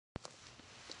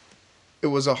It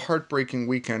was a heartbreaking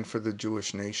weekend for the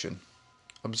Jewish nation.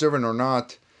 Observant or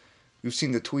not, you've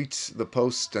seen the tweets, the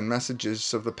posts, and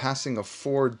messages of the passing of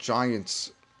four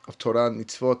giants of Torah and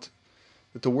mitzvot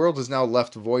that the world is now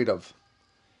left void of.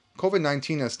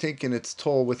 COVID-19 has taken its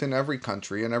toll within every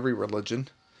country and every religion,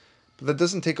 but that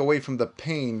doesn't take away from the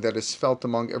pain that is felt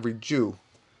among every Jew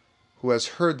who has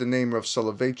heard the name of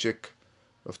Soloveitchik,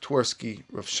 Rav Twersky,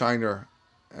 Rav Scheiner,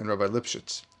 and Rabbi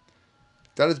Lipschitz.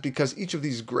 That is because each of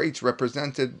these greats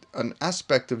represented an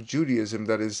aspect of Judaism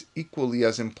that is equally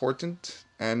as important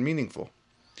and meaningful.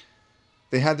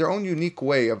 They had their own unique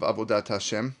way of Avodat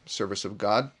Hashem, service of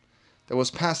God, that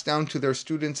was passed down to their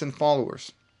students and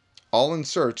followers, all in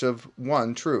search of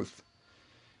one truth.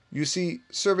 You see,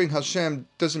 serving Hashem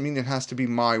doesn't mean it has to be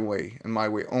my way and my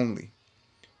way only.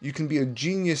 You can be a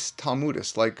genius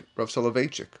Talmudist like Rav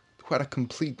Soloveitchik, who had a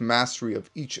complete mastery of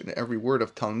each and every word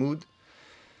of Talmud,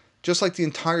 just like the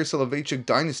entire Soloveitchik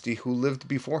dynasty who lived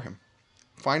before him.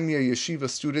 Find me a yeshiva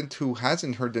student who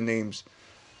hasn't heard the names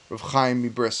Rav Chaim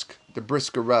Mibrisk, the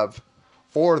Brisker Rav,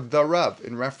 or the Rav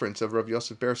in reference of Rav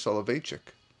Yosef Ber Soloveitchik,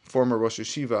 former Rosh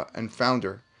Yeshiva and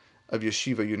founder of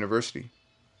Yeshiva University.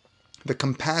 The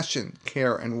compassion,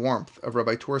 care, and warmth of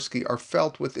Rabbi Twersky are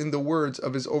felt within the words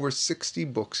of his over 60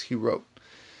 books he wrote.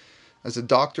 As a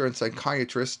doctor and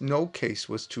psychiatrist, no case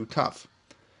was too tough.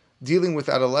 Dealing with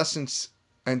adolescents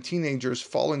and teenagers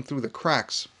falling through the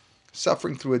cracks,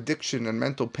 suffering through addiction and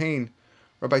mental pain,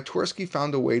 Rabbi Twersky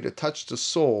found a way to touch the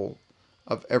soul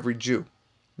of every Jew,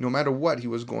 no matter what he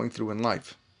was going through in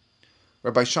life.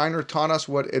 Rabbi Scheiner taught us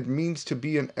what it means to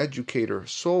be an educator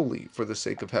solely for the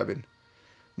sake of heaven,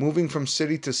 moving from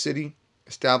city to city,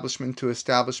 establishment to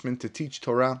establishment to teach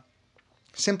Torah,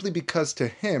 simply because to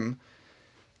him,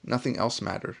 nothing else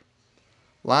mattered.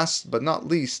 Last but not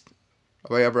least,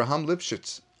 Rabbi Abraham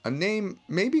Lipschitz, a name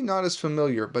maybe not as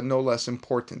familiar but no less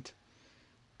important.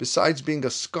 Besides being a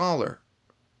scholar,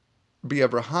 Rabbi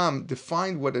Abraham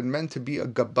defined what it meant to be a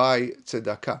Gabbai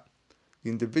Tzedakah,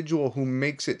 the individual who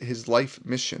makes it his life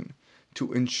mission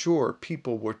to ensure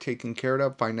people were taken care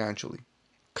of financially.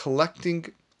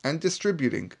 Collecting and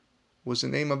distributing was the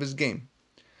name of his game.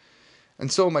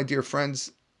 And so, my dear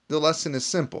friends, the lesson is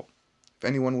simple. If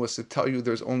anyone was to tell you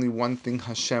there's only one thing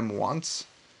Hashem wants,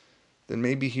 then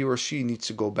maybe he or she needs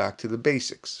to go back to the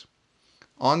basics.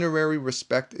 Honorary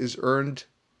respect is earned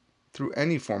through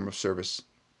any form of service,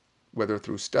 whether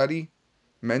through study,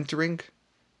 mentoring,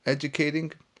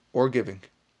 educating, or giving.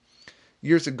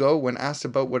 Years ago, when asked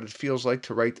about what it feels like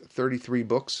to write 33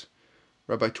 books,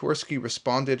 Rabbi Twersky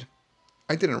responded,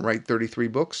 "I didn't write 33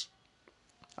 books.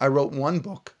 I wrote one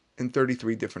book in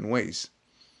 33 different ways."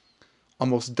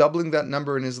 Almost doubling that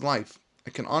number in his life, I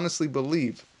can honestly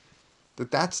believe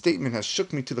that statement has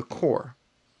shook me to the core.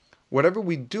 Whatever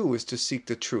we do is to seek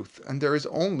the truth, and there is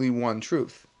only one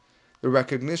truth, the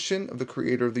recognition of the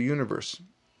Creator of the universe,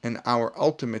 and our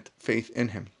ultimate faith in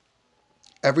Him.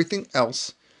 Everything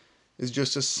else is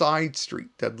just a side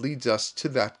street that leads us to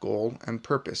that goal and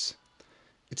purpose.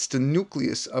 It's the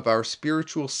nucleus of our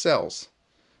spiritual cells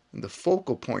and the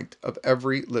focal point of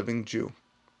every living Jew.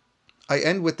 I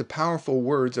end with the powerful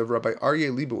words of Rabbi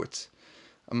Aryeh Leibowitz,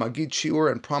 a Magid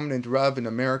Shiur and prominent Rav in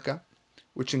America,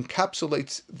 which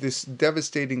encapsulates this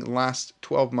devastating last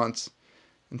 12 months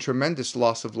and tremendous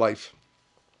loss of life.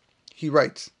 He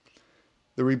writes,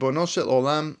 "The Ribono Shel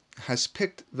Olam has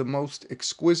picked the most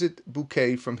exquisite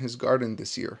bouquet from his garden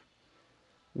this year.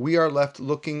 We are left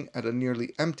looking at a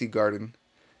nearly empty garden,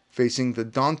 facing the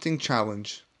daunting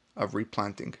challenge of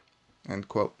replanting." End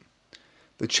quote.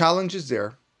 The challenge is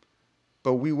there,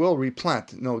 but we will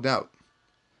replant, no doubt.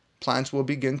 Plants will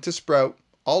begin to sprout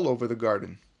all over the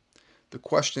garden. The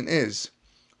question is,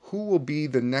 who will be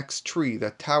the next tree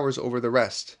that towers over the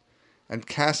rest and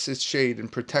casts its shade in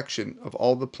protection of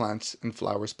all the plants and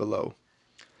flowers below?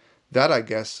 That, I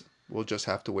guess, we'll just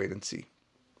have to wait and see.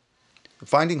 The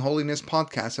Finding Holiness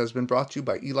podcast has been brought to you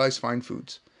by Eli's Fine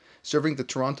Foods. Serving the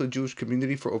Toronto Jewish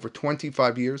community for over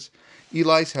 25 years,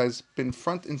 Eli's has been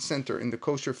front and center in the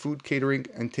kosher food catering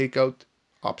and takeout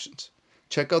options.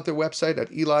 Check out their website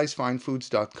at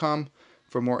elisfinefoods.com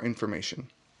for more information.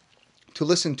 To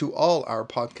listen to all our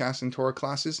podcasts and Torah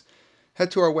classes,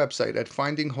 head to our website at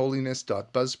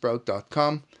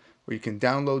findingholiness.buzzsprout.com, where you can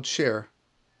download, share,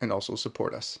 and also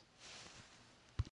support us.